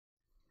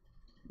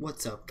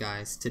What's up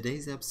guys,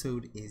 today's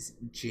episode is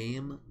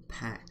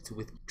jam-packed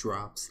with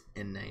drops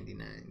and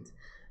 99s.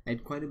 I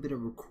had quite a bit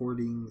of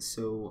recording,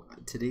 so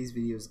today's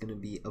video is going to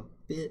be a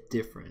bit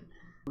different.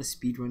 I'm going to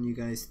speedrun you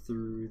guys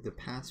through the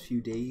past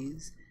few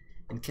days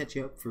and catch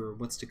you up for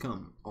what's to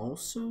come.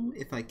 Also,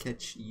 if I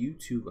catch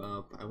YouTube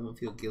up, I won't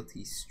feel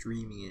guilty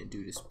streaming it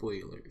due to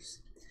spoilers.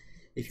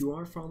 If you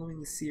are following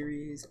the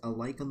series, a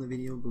like on the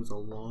video goes a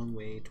long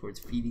way towards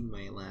feeding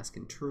my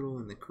Alaskan turtle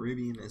in the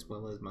Caribbean, as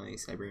well as my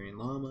Siberian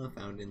llama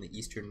found in the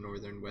eastern,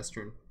 northern,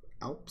 western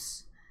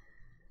Alps.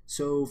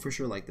 So for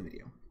sure like the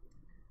video.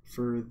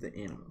 For the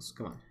animals,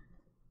 come on.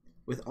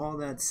 With all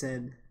that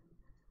said,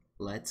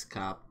 let's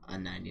cop a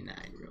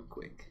 99 real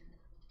quick.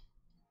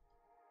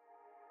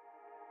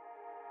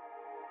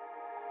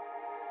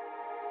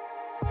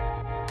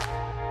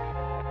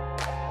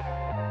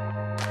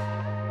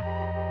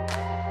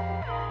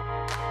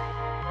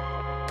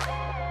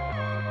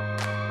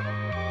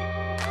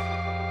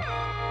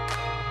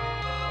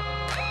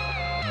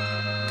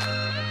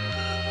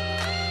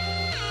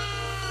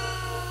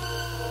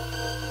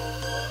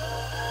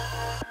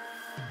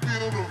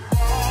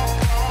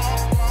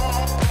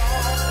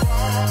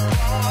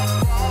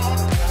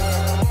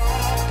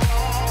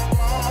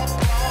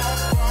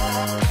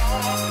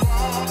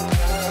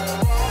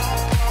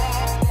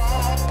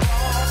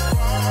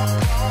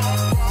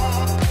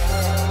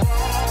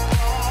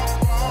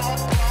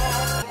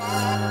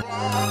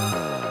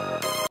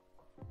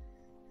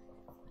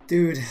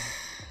 Dude,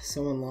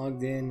 someone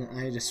logged in.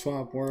 I had to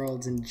swap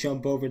worlds and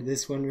jump over to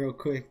this one real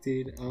quick,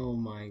 dude. Oh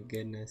my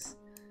goodness.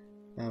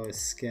 That was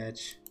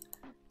sketch.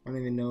 I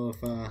don't even know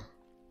if I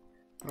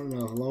don't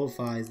know if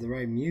lo-fi is the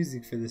right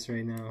music for this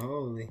right now.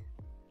 Holy.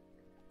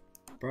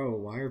 Bro,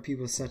 why are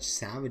people such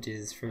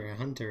savages for a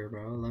hunter,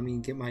 bro? Let me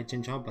get my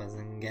chinchompas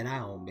and get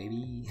out,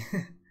 baby.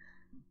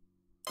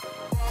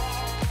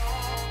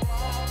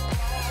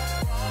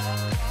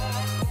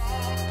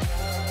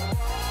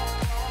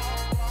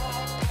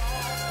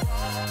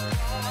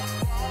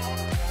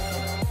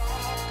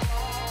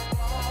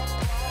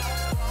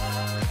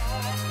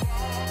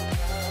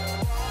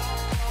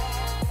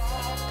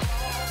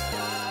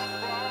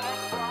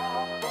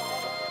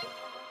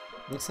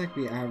 Looks like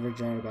we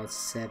average out about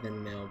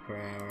 7 mil per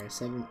hour.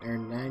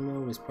 9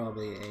 mil was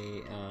probably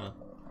a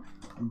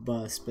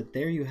bust, but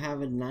there you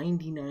have it.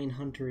 99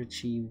 hunter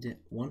achieved,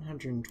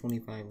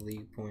 125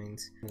 league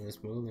points in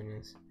this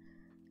wilderness.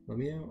 Let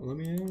me out, let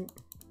me out.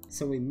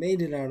 So we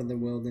made it out of the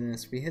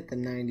wilderness. We hit the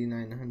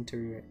 99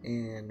 hunter,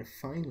 and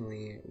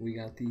finally we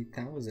got the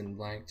 1,000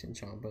 black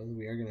chinchompas.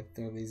 We are gonna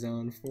throw these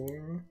on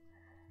for.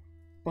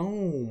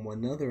 Boom!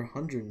 Another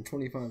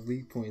 125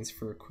 league points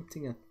for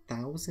equipping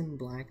 1,000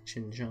 black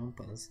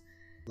chinchompas.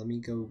 Let me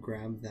go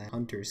grab that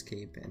hunter's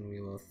cape and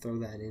we will throw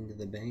that into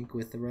the bank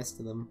with the rest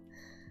of them.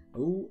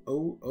 Oh,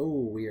 oh,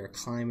 oh, we are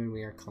climbing,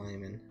 we are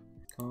climbing.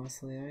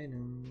 Costly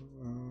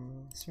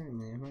item.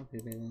 Certainly, I'm happy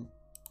to pay that.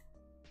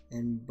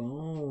 And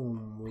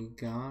boom, we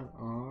got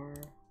our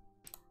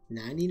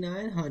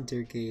 99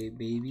 hunter cape,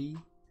 baby.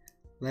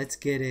 Let's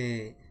get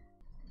it.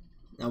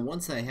 Now,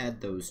 once I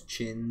had those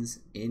chins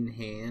in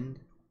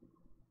hand,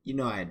 you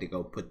know I had to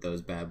go put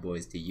those bad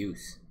boys to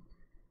use.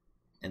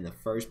 And the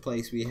first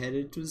place we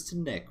headed was to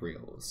neck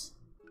reels.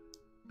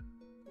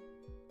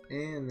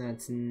 And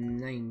that's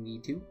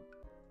 92.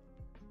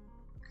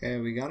 Okay,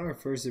 we got our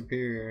first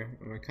superior,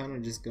 and we're kind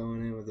of just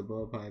going in with the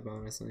blowpipe,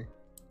 honestly.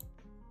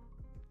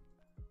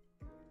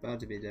 About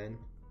to be dead.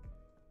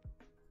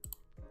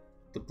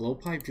 The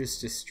blowpipe just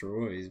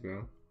destroys,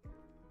 bro.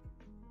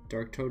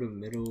 Dark Totem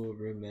middle,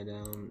 Rune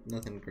down,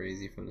 nothing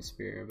crazy from the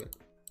spear, but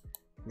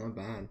not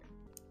bad.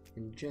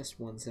 In just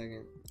 1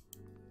 second.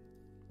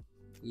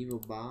 Evil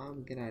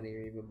Bob, get out of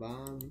here, Evil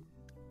Bob.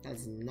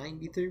 That's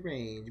 93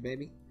 range,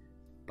 baby.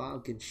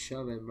 Bob can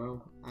shove it,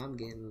 bro. I'm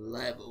getting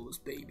levels,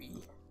 baby.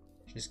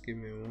 Just give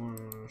me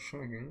 1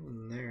 second.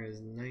 And there is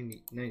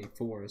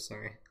 94,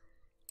 sorry.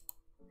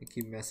 I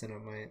keep messing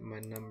up my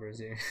numbers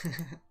here.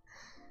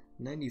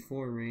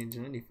 94 range,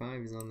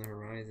 95 is on the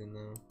horizon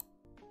though.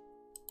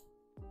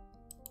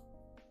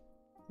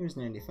 There's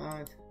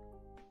 95.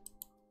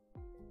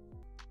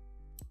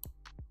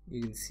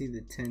 You can see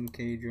the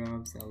 10k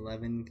drops,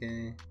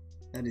 11k.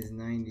 That is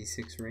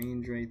 96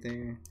 range right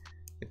there.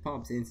 It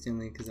pops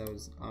instantly because I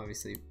was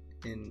obviously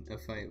in a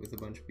fight with a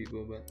bunch of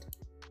people, but...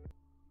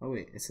 Oh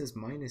wait, it says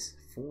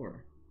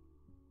 -4.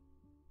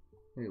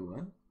 Wait,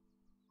 what?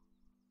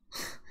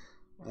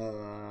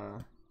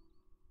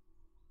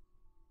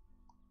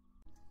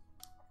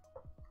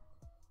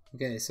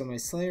 Okay, so my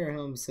Slayer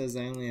helm says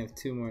I only have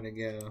 2 more to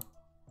go.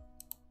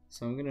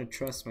 So I'm gonna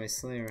trust my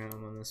Slayer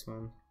helm on this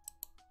one.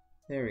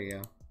 There we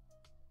go.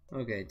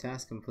 Okay,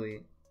 task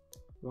complete.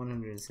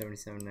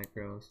 177 neck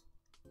rolls.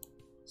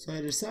 So I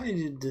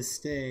decided to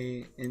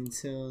stay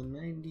until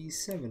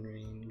 97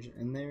 range,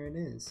 and there it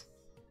is.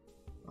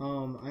 I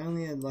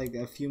only had like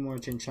a few more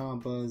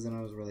chinchompas and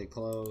I was really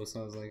close.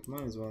 I was like,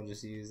 might as well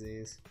just use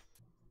these.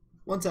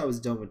 Once I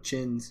was done with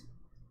chins,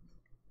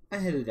 I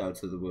headed out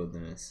to the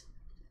wilderness.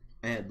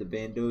 I had the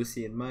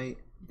Bandosian Might,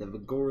 the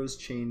Vigora's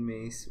Chain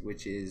Mace,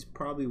 which is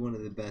probably one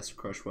of the best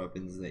crush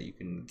weapons that you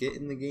can get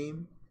in the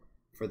game,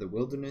 for the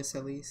wilderness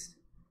at least.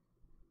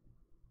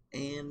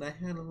 And I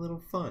had a little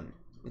fun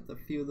with a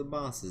few of the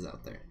bosses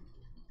out there.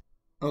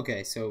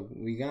 Okay, so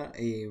we got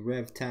a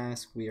rev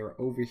task. We are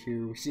over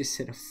here. We just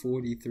hit a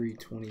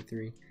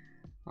 43-23.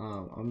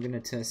 I'm gonna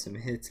test some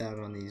hits out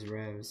on these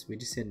revs. We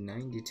just hit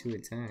 92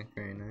 attack,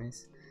 very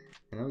nice.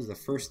 And that was the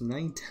first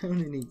night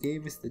down, and he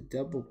gave us the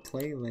double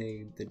play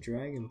leg, the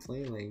dragon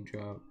play leg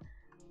drop.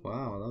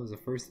 Wow, that was the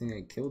first thing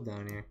I killed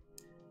down here.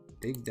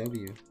 Big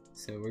W.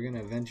 So we're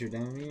gonna venture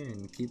down here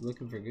and keep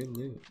looking for good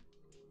loot.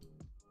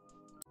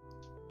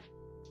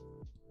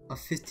 A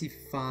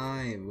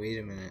 55. Wait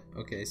a minute.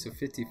 Okay, so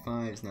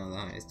 55 is not the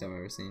highest I've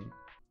ever seen.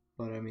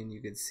 But I mean,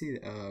 you could see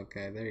that. Oh,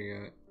 okay, there you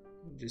go.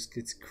 It just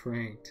gets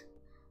cranked.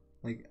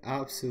 Like,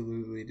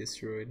 absolutely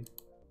destroyed.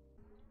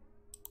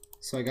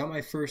 So I got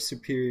my first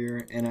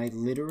superior, and I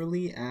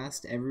literally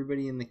asked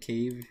everybody in the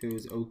cave if it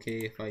was okay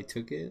if I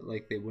took it,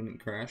 like they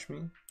wouldn't crash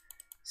me.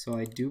 So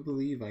I do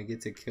believe I get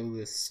to kill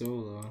this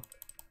solo.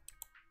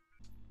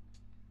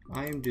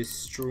 I am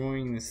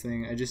destroying this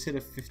thing. I just hit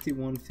a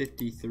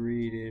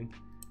 51-53, dude.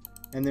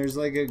 And there's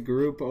like a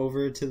group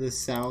over to the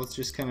south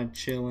just kind of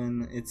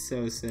chilling. It's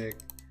so sick.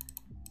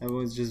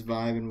 Everyone's just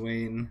vibing,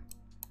 waiting.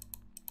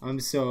 I'm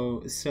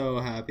so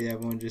happy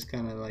everyone just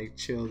kind of like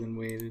chilled and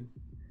waited.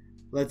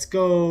 Let's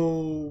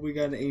go. We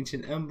got an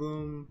ancient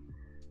emblem.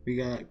 We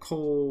got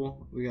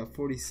coal. We got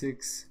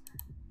 46.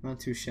 Not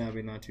too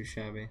shabby, not too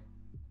shabby.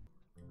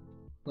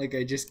 Like,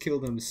 I just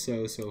killed him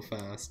so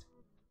fast.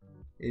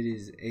 It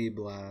is a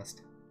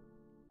blast.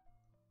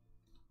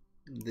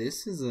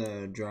 This is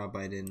a drop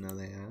I didn't know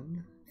they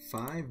had.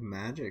 5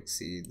 magic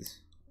seeds.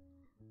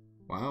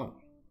 Wow.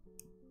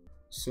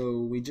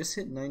 So we just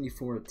hit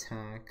 94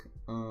 attack.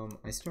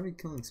 I started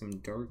killing some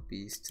dark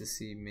beasts to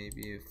see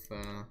maybe if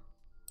I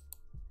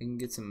can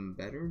get some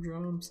better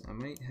drops. I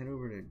might head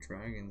over to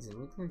dragons. It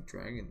looks like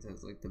dragons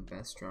has like the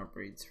best drop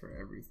rates for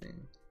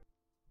everything.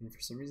 And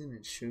for some reason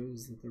it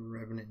shows that the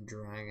Revenant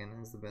Dragon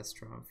has the best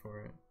drop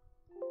for it.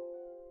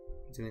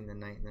 Doing the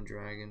Knight and the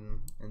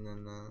Dragon, and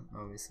then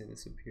obviously the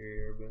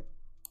Superior, but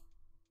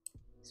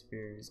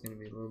Superior is going to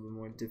be a little bit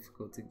more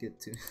difficult to get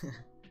to.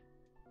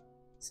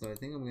 So I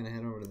think I'm going to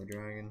head over to the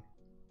Dragon.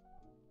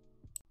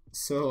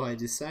 So I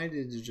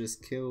decided to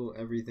just kill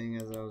everything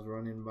as I was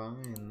running by,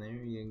 and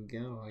there you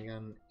go. I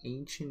got an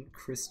ancient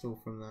crystal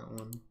from that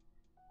one.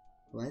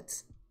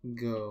 Let's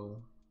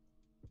go.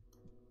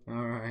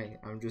 Alright,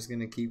 I'm just going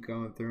to keep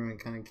going through and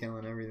kind of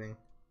killing everything.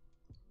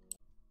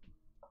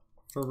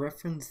 For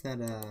reference,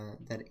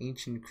 that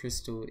ancient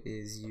crystal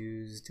is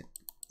used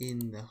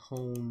in the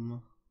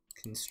home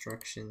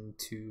construction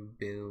to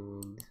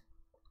build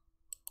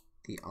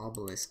the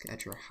obelisk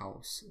at your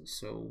house.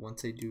 So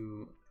once I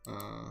do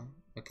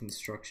a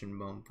construction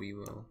bump, we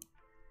will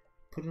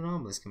put an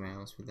obelisk in my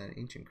house with that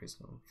ancient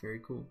crystal. Very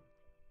cool.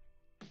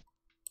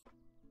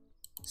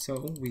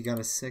 So we got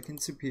a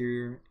second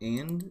superior,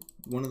 and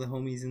one of the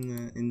homies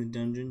in the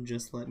dungeon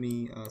just let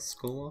me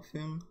skull off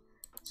him.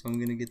 So I'm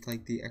gonna get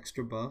like the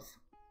extra buff.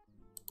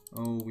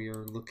 Oh, we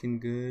are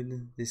looking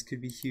good. This could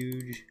be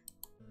huge.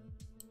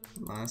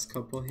 Last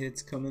couple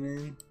hits coming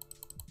in.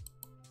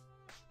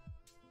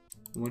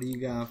 What do you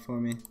got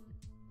for me?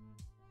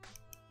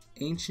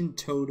 Ancient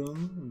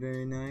totem,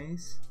 very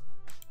nice.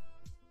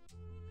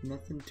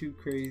 Nothing too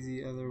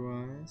crazy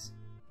otherwise.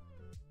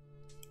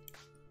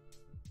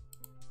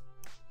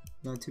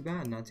 Not too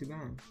bad, not too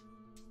bad.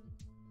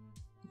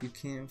 You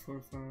can't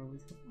fortify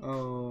with it.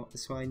 Oh,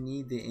 so I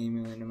need the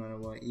amulet no matter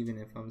what, even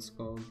if I'm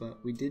skulled.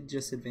 But we did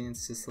just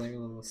advance to Slayer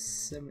level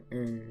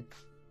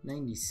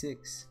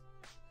 96.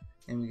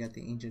 And we got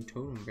the ancient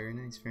totem. Very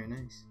nice, very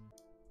nice.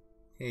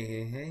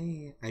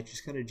 Hey, I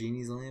just got a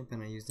genie's lamp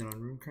and I used it on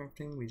rune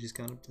crafting. We just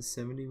got up to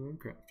 70 rune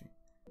crafting.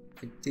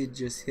 I did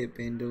just hit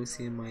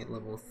Bandosian Might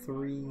level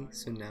 3,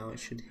 so now it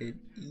should hit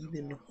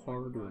even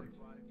harder.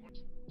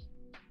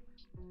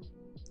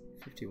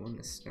 51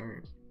 to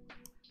start.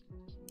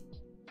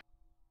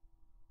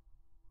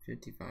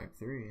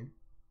 55-3.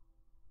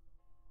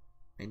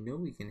 I know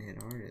we can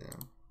hit harder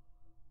though.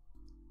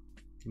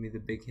 Give me the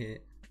big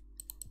hit.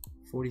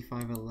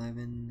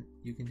 45-11.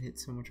 You can hit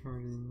so much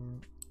harder than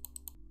that.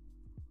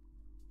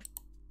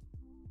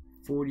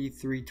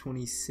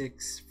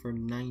 43-26 for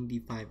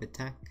 95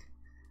 attack.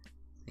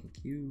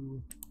 Thank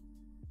you.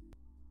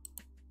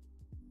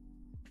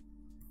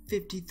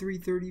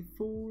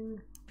 53-34.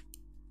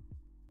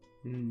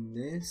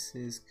 This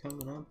is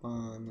coming up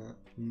on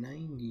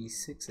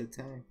 96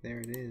 attack. There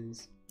it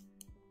is.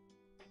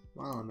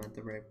 While I'm at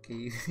the rep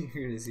cave,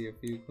 you're gonna see a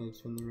few clips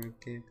from the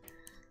rep cave.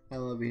 I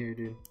love it here,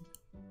 dude.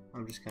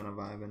 I'm just kind of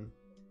vibing.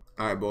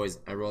 Alright, boys,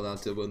 I rolled out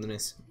to the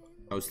wilderness.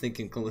 I was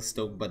thinking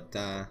Callisto, but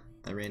I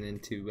ran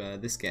into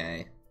this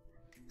guy.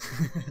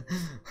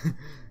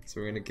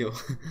 So we're gonna kill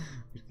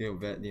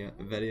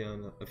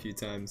Vedion a few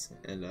times,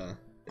 and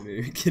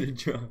maybe get a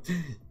drop.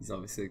 He's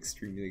obviously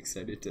extremely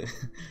excited to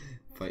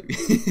fight me.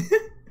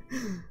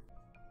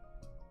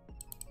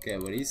 Okay,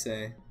 what do you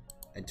say?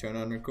 I turn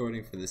on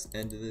recording for this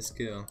end of this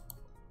kill.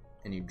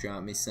 and you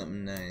drop me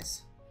something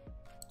nice.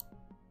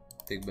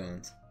 Big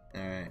bones.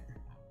 Alright.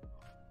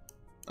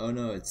 Oh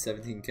no, it's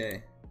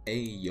 17k. Hey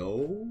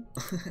yo!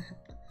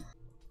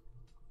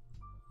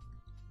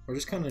 We're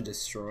just kind of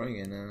destroying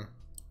it now.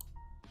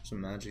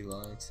 Some magic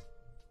logs.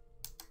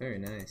 Very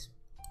nice.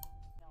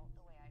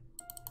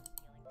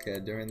 Okay,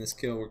 during this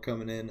kill we're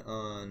coming in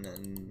on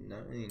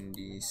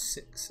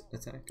 96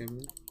 attack, I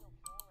believe.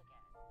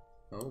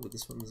 Oh, but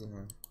this one's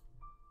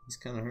he's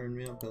kind of hurting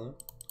me up, hello.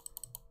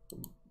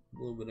 A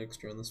little bit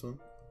extra on this one.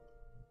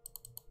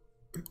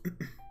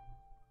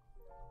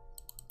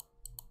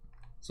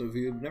 So if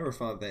you've never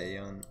fought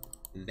Veteon,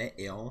 if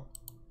you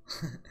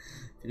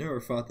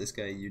never fought this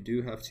guy, you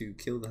do have to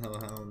kill the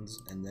Hellhounds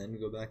and then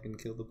go back and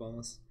kill the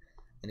boss.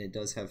 And it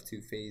does have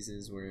 2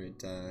 phases where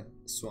it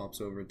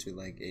swaps over to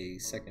like a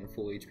second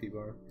full HP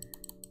bar.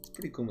 It's a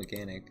pretty cool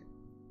mechanic.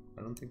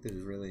 I don't think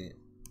there's really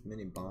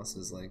many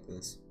bosses like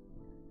this.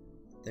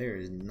 There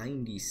is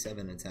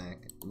 97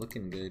 attack,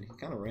 looking good. He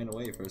kind of ran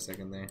away for a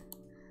second there.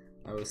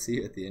 I will see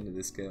you at the end of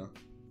this kill.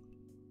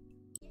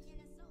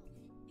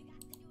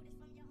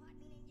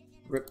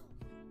 Rip.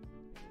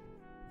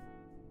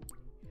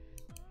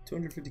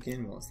 250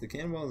 cannonballs. The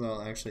cannonballs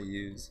I'll actually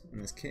use,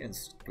 and this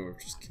chaos dwarf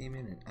just came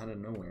in and out of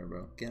nowhere,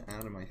 bro. Get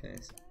out of my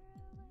face.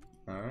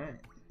 Alright,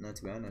 not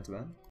too bad, not too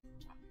bad.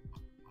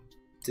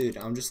 Dude,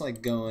 I'm just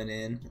like going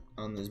in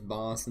on this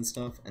boss and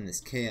stuff, and this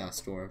chaos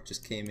dwarf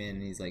just came in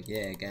and he's like,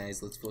 yeah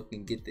guys, let's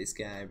fucking get this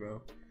guy,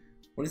 bro.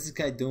 What is this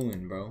guy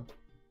doing, bro?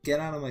 Get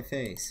out of my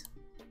face.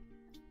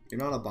 You're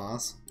not a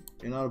boss.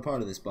 You're not a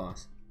part of this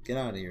boss. Get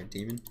out of here,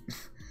 demon.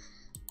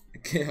 The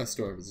chaos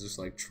dwarf is just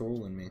like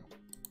trolling me.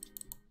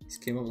 He's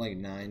came up like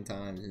 9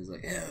 times. He's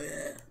like, hell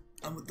yeah,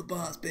 I'm with the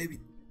boss, baby.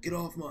 Get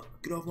off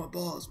my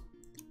balls.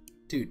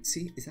 Dude,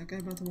 see, is that guy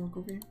about to walk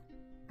over here?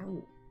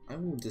 I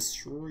will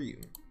destroy you.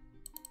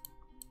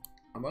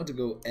 I'm about to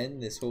go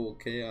end this whole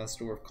Chaos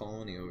Dwarf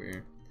colony over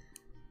here.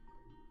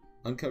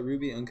 Uncut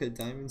Ruby, Uncut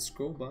Diamond,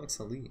 Scroll Box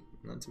Elite.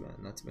 Not too bad,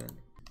 not too bad.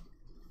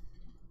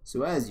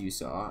 So as you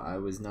saw, I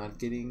was not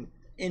getting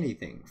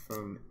anything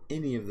from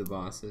any of the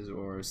bosses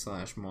or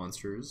slash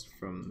monsters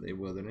from the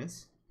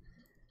wilderness.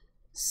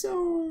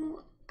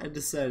 So I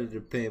decided to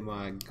pay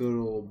my good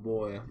old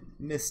boy,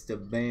 Mr.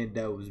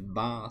 Bando's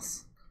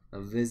boss,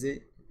 a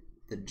visit,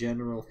 the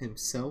general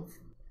himself.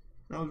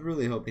 And I was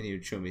really hoping he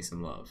would show me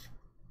some love.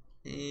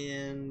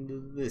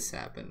 And this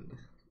happened.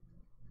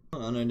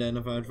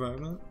 Unidentified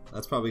fragment.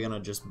 That's probably gonna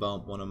just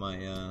bump one of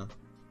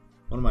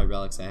my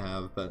relics I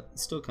have, but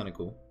still kind of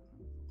cool.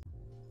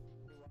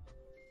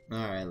 All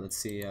right, let's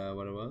see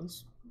what it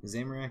was.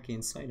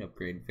 Zamorakian sight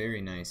upgrade,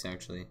 very nice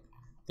actually.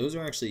 Those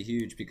are actually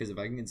huge because if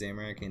I can get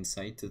Zamorakian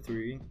sight to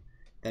 3,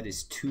 that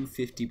is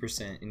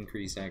 250%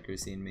 increased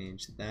accuracy in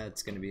mage.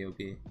 That's gonna be OP.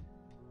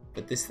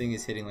 But this thing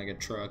is hitting like a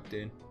truck,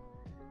 dude.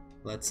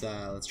 Let's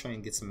try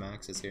and get some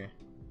maxes here.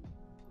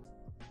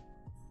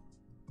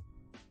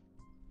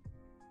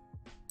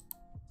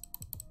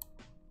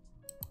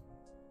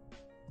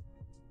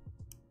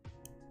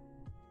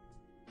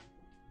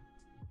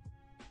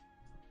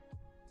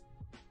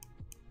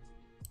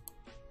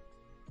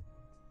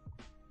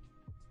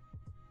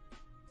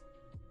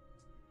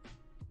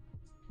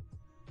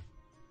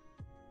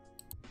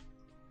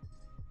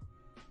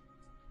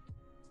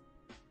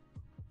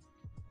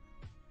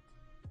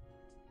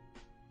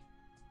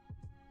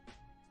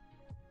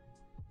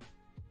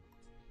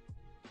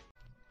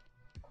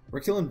 We're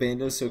killing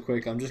bandos so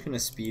quick, I'm just gonna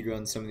speed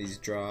run some of these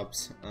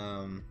drops.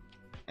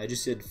 I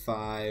just did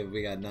 5,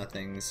 we got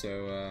nothing,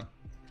 so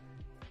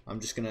I'm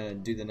just gonna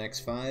do the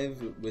next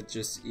 5 with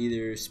just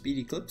either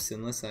speedy clips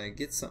unless I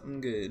get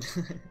something good.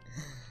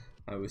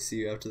 I will see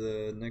you after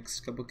the next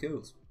couple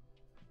kills.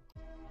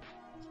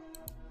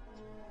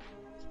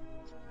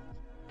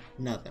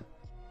 Nothing.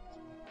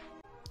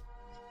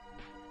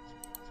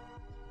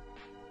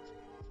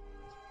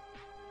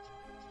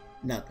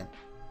 Nothing.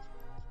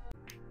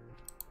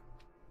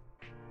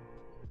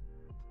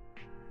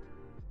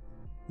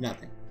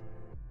 Nothing.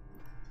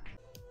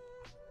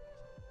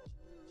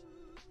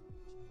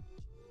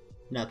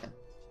 Nothing.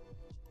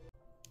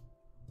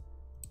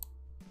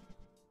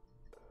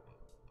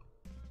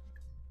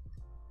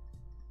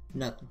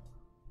 Nothing.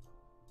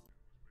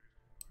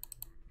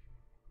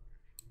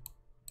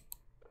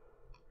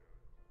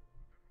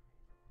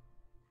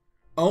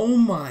 Oh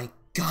my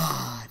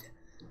god.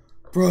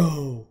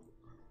 Bro.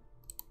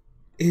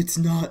 It's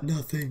not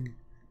nothing.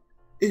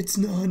 It's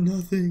not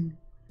nothing.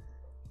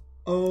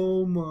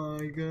 Oh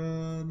my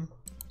god.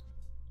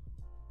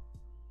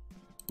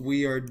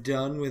 We are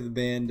done with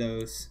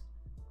Bandos.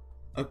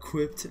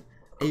 Equipped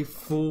a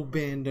full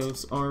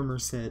Bandos armor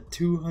set.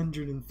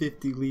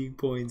 250 league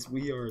points.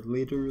 We are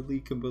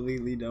literally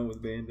completely done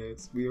with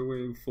Bandos. We are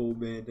wearing full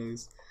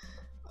Bandos.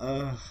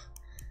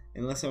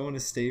 Unless I want to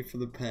stay for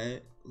the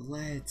pet.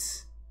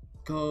 Let's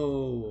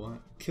go.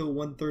 Kill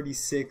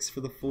 136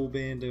 for the full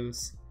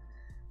Bandos.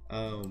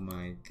 Oh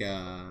my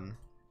god.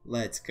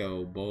 Let's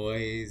go,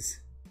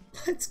 boys.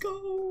 Let's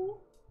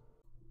go!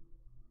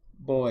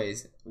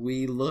 Boys,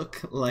 we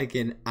look like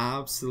an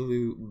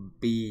absolute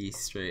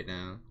beast right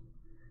now.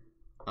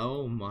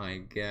 Oh my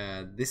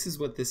god. This is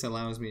what this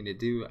allows me to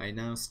do. I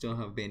now still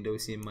have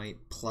Bandosian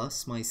Might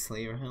plus my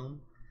Slayer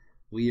Helm.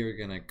 We are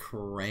gonna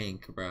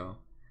crank, bro.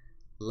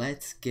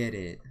 Let's get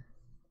it.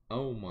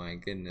 Oh my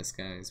goodness,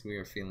 guys. We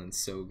are feeling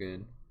so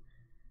good.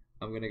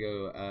 I'm gonna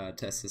go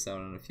test this out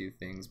on a few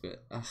things,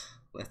 but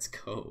let's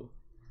go.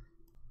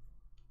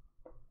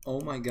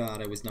 Oh my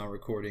god, I was not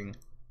recording.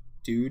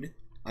 Dude,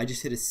 I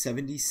just hit a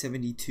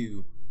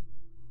 70-72.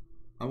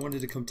 I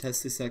wanted to come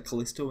test this at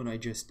Callisto and I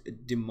just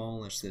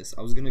demolished this.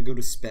 I was gonna go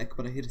to spec,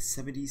 but I hit a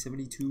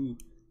 70-72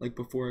 like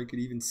before I could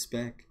even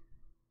spec.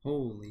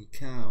 Holy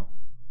cow.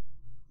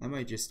 I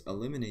might just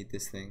eliminate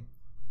this thing.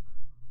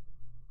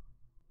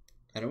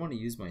 I don't want to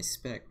use my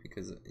spec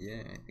because,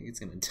 yeah, I think it's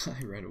gonna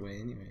die right away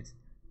anyways.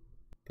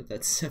 But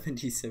that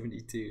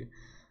 70-72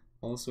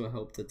 also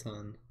helped a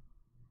ton.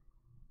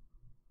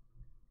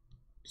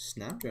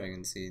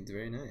 Snapdragon seeds,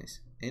 very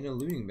nice. And a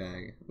looting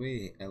bag.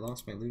 Wait, I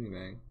lost my looting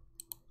bag.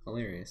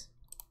 Hilarious.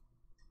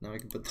 Now I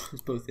can put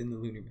those both in the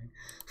looting bag.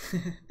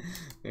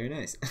 Very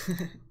nice.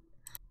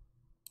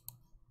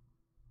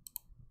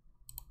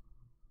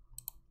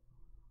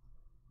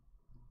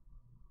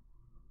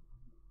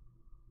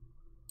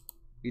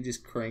 We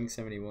just cranked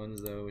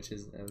 71s though, which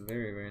is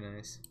very, very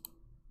nice.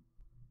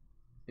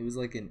 It was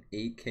like an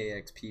 8k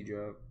XP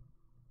drop.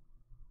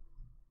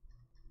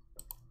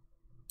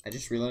 I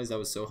just realized I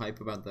was so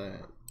hype about the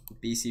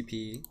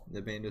BCP,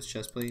 the Bandos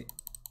chestplate,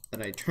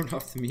 that I turned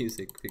off the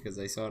music because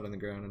I saw it on the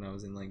ground and I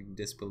was in like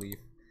disbelief.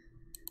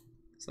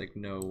 It's like,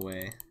 no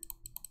way.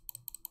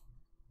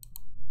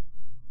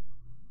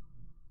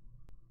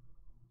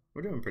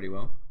 We're doing pretty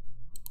well.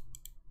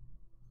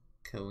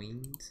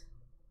 Coins.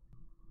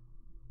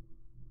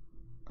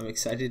 I'm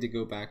excited to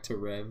go back to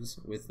Revs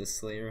with the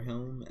Slayer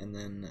Helm and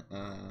then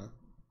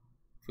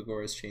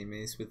Fagora's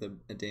Chainmace with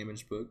a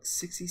damaged book.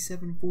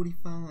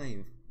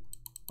 6745.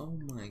 Oh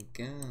my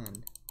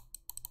god.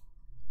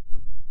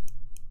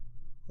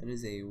 That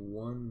is a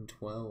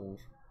 112.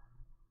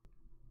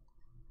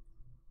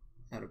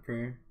 Out of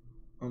prayer.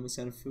 Almost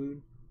out of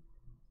food.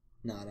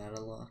 Not out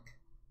of luck.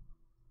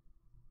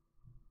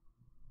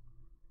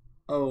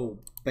 Oh,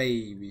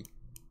 baby.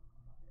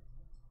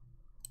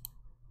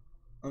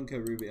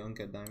 Uncut Ruby,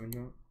 Uncut Diamond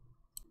drop.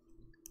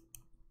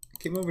 I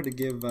came over to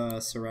give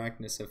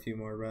Sarachnis a few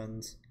more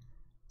runs.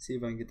 See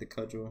if I can get the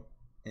cudgel.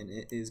 And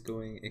it is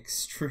going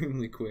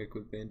extremely quick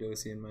with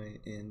Bandosian Might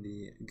and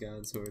the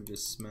God Sword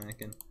just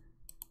smacking.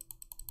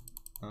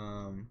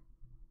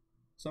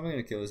 So I'm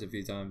gonna kill this a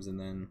few times and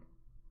then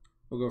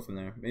we'll go from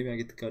there. Maybe I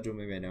get the cudgel,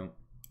 maybe I don't.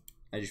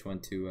 I just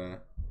want to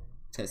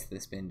test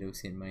this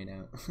Bandosian Might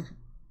out.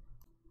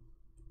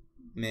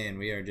 Man,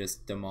 we are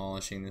just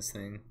demolishing this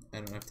thing. I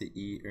don't have to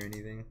eat or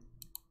anything.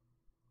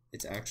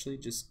 It's actually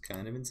just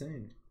kind of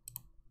insane.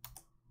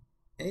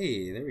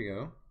 Hey, there we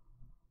go.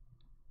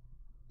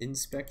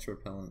 Inspect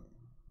repellent.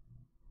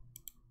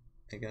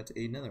 I got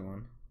another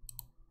one.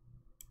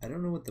 I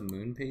don't know what the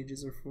moon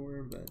pages are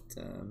for, but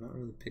I'm not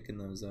really picking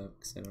those up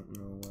because I don't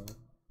know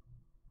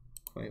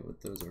quite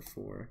what those are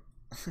for.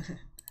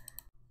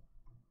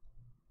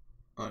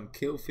 On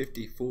kill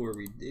 54,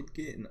 we did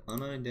get an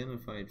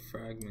unidentified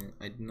fragment.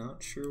 I'm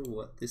not sure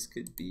what this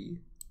could be.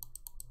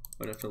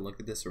 I'd have to look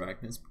at this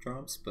Arachnus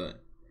drops,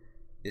 but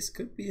this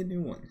could be a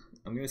new one.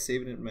 I'm going to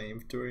save it in my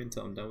inventory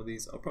until I'm done with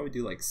these. I'll probably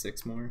do like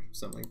 6 more,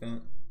 something like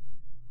that.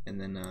 And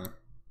then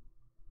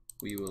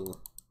we will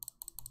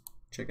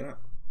check it out.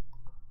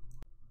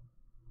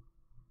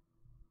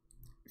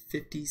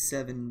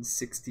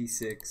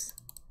 5766.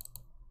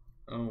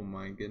 Oh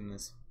my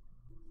goodness.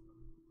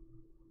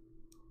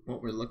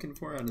 What we're looking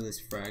for out of this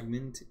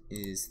fragment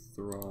is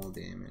thrall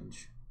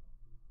damage.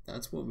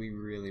 That's what we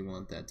really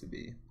want that to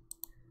be.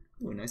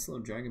 Oh, a nice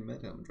little Dragon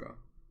Med Helm drop.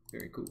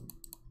 Very cool.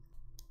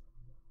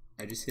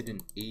 I just hit an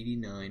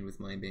 89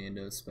 with my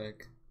Bando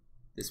spec.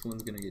 This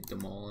one's gonna get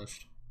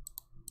demolished.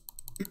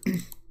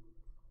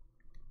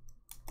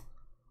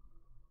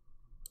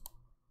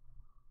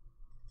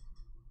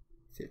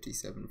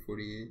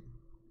 5748.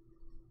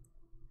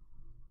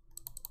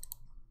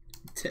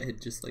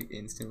 Dead just like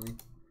instantly.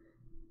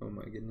 Oh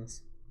my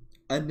goodness.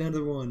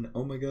 Another one.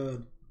 Oh my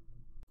god.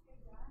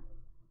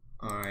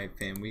 Alright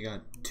fam, we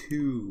got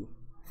 2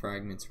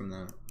 fragments from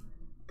that.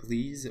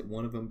 Please,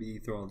 one of them be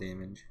thrall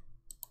damage.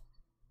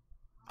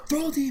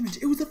 Thrall damage!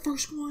 It was the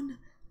first one!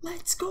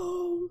 Let's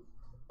go!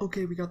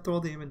 Okay, we got thrall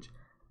damage.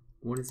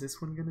 What is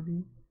this one gonna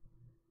be?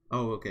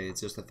 Oh, okay, it's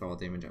just a thrall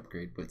damage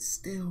upgrade, but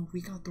still, we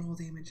got thrall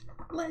damage.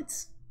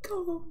 Let's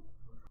go!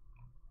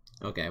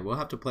 Okay, we'll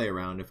have to play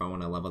around if I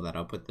want to level that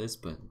up with this,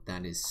 but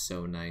that is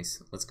so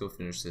nice. Let's go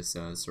finish this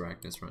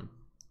Sarachnis run.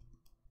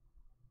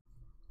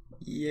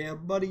 Yeah,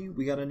 buddy,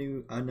 we got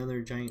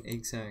another giant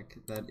egg sac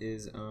that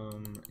is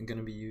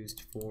gonna be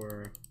used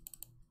for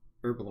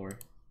Herbalore.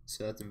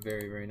 So that's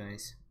very, very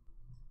nice.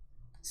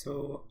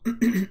 So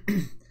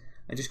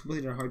I just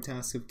completed a hard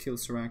task of kill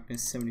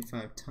Sarachnis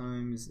 75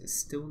 times.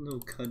 Still no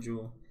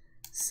cudgel.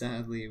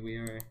 Sadly, we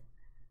are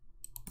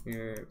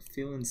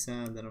feeling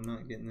sad that I'm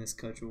not getting this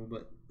cudgel,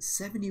 but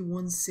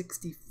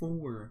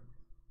 7164.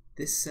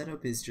 This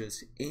setup is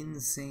just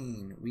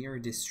insane. We are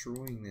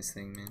destroying this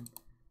thing, man.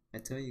 I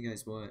tell you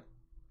guys what.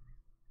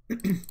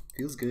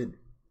 Feels good.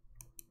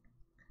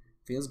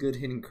 Feels good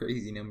hitting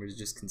crazy numbers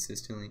just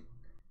consistently.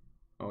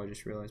 Oh, I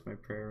just realized my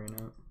prayer ran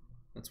out.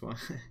 That's why.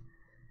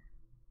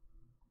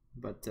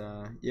 But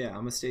yeah, I'm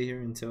gonna stay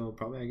here until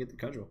probably I get the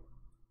cudgel.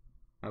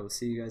 I will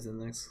see you guys in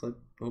the next clip.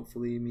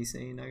 Hopefully me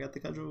saying I got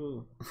the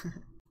cudgel.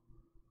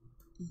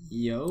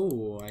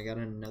 Yo, I got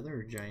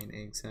another giant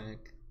egg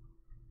sack.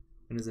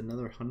 And there's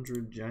another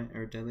 100 giant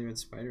or deadly red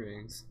spider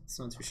eggs. It's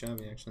not too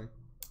shabby actually.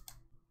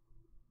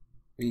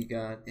 We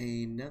got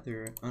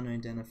another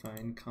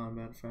unidentified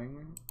combat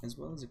fragment as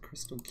well as a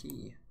crystal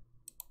key.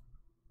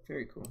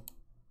 Very cool.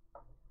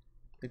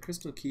 The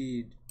crystal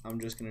key, I'm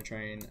just gonna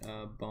try and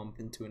bump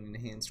into an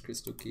enhanced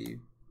crystal key.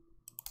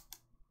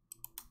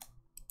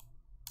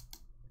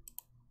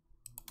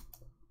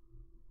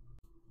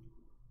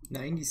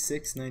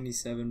 $96,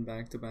 $97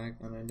 back-to-back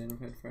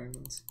unidentified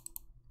fragments.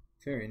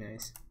 Very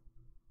nice.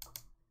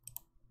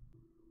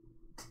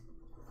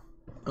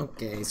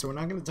 Okay, so we're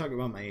not gonna talk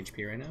about my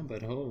HP right now,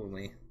 but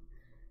holy,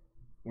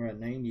 we're at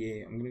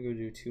 98. I'm gonna go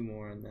do 2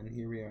 more, and then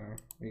here we are.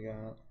 We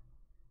got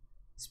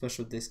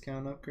special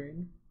discount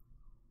upgrade.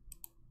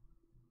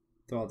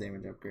 Thrall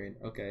damage upgrade.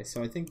 Okay,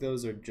 so I think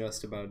those are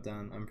just about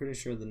done. I'm pretty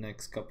sure the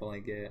next couple I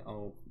get,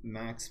 I'll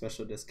max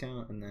special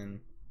discount, and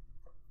then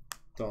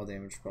thrall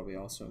damage will probably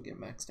also get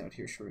maxed out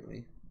here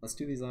shortly. Let's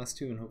do these last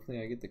 2, and hopefully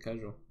I get the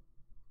cudgel.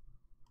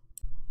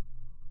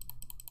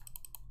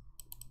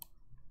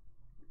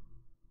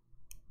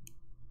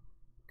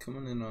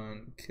 Coming in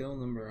on kill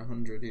number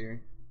 100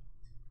 here.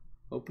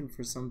 Hoping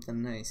for something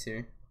nice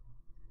here.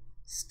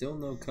 Still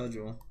no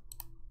cudgel.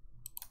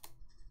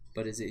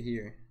 But is it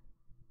here?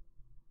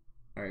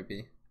 Alright,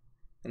 B.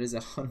 That is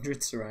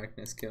 100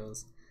 Sarachnis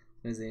kills.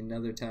 That is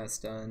another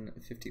task done.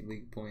 50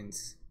 league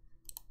points.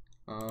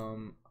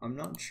 I'm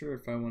not sure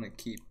if I want to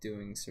keep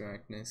doing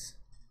Sarachnis.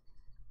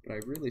 But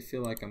I really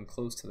feel like I'm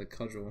close to the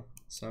cudgel.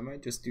 So I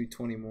might just do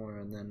 20 more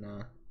and then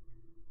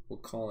we'll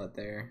call it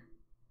there.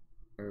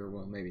 Or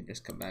well, maybe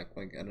just come back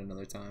like at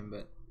another time,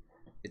 but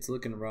it's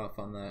looking rough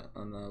on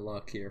the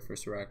luck here for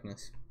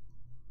Sarachnis.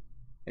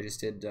 I just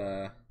did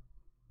I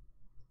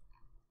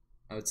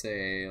would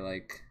say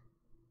like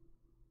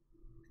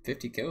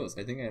 50 kills.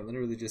 I think I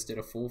literally just did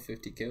a full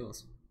 50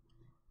 kills.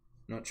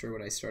 Not sure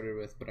what I started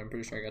with, but I'm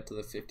pretty sure I got to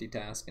the 50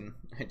 task and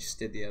I just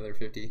did the other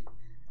 50.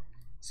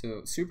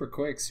 So super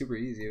quick, super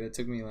easy. That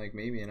took me like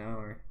maybe an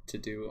hour to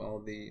do all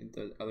the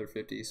other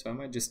 50. So I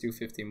might just do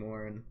 50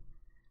 more and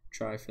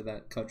try for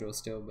that cudgel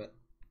still, but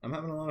I'm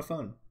having a lot of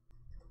fun.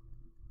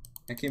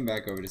 I came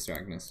back over to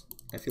Sarachnis.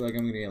 I feel like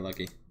I'm gonna get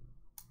lucky.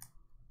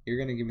 You're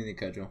gonna give me the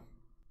cudgel.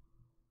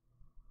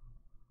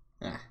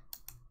 Ah.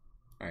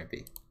 Alright,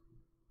 B.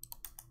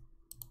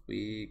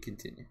 We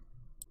continue.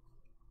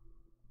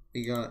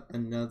 We got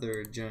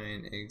another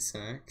giant egg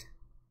sack.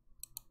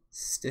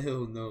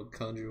 Still no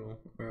cudgel.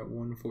 We're at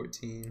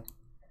 114.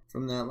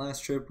 From that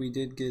last trip, we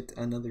did get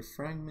another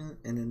fragment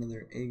and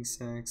another egg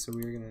sack, so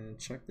we're gonna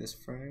check this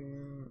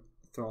fragment.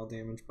 Thrall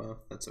damage buff,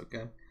 that's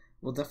okay.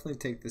 We'll definitely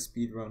take the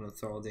speed run of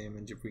thrall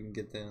damage if we can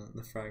get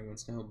the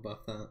fragments to help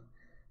buff that.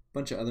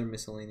 Bunch of other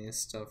miscellaneous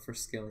stuff for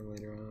scaling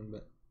later on,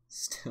 but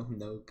still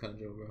no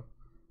cudgel, bro.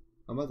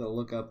 I'm about to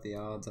look up the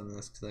odds on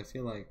this because I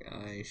feel like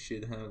I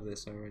should have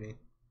this already.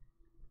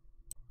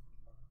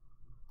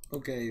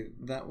 Okay,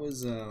 that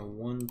was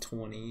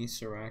 120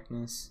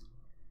 Sarachnis.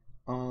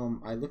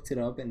 I looked it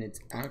up and it's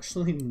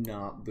actually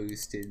not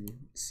boosted.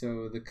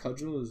 So the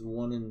cudgel is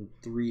 1 in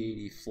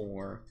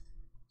 384.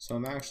 So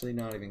I'm actually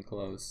not even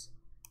close.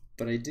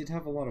 But I did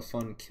have a lot of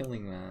fun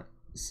killing that.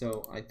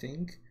 So I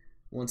think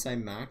once I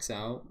max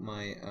out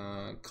my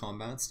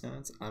combat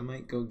stats, I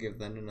might go give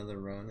that another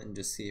run and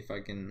just see if I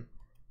can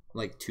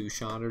like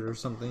 2-shot it or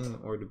something,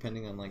 or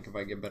depending on like if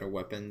I get better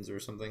weapons or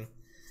something,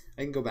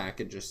 I can go back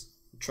and just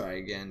try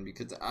again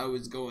because I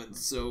was going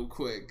so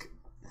quick.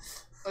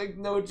 Like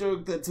no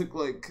joke, that took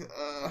like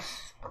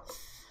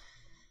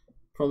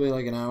probably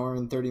like an hour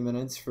and 30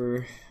 minutes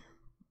for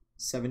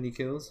 70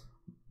 kills.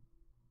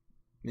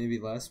 Maybe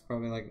less,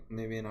 probably like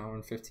maybe an hour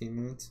and 15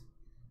 minutes.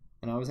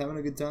 And I was having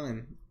a good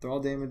time. Thrall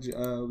damage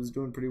was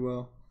doing pretty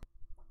well.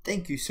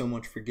 Thank you so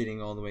much for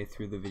getting all the way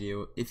through the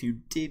video. If you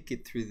did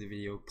get through the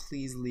video,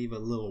 please leave a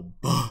little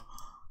buh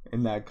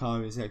in that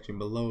comment section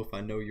below. If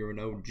I know you're an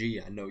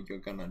OG, I know you're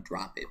gonna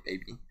drop it,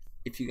 baby.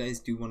 If you guys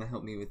do want to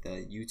help me with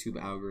the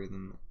YouTube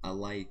algorithm, a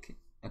like,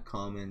 a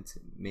comment,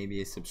 maybe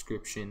a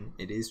subscription,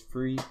 it is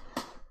free.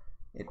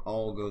 It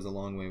all goes a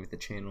long way with the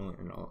channel,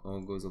 and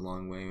all goes a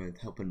long way with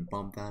helping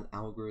bump that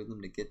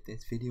algorithm to get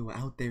this video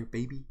out there,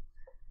 baby.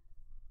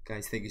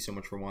 Guys, thank you so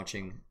much for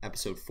watching.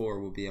 Episode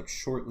 4 will be up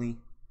shortly.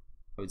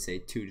 I would say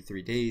 2 to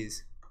 3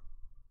 days.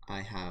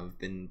 I have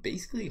been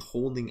basically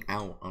holding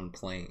out on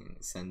playing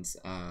since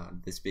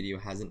this video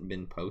hasn't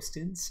been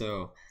posted,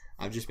 so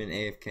I've just been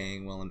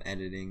AFKing while I'm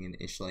editing and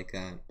ish like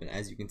that. But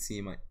as you can see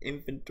in my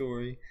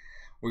inventory,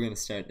 we're going to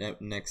start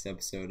that next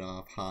episode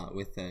off hot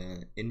with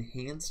an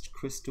enhanced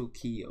crystal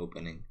key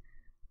opening.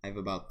 I have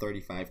about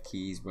 35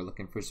 keys. We're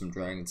looking for some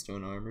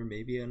Dragonstone armor,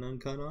 maybe an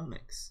uncut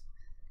onyx.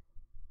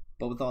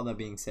 But with all that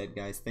being said,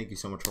 guys, thank you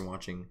so much for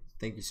watching.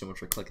 Thank you so much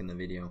for clicking the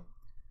video.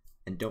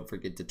 And don't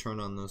forget to turn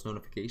on those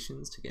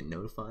notifications to get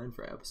notified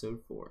for episode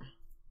 4.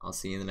 I'll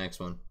see you in the next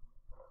one.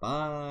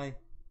 Bye!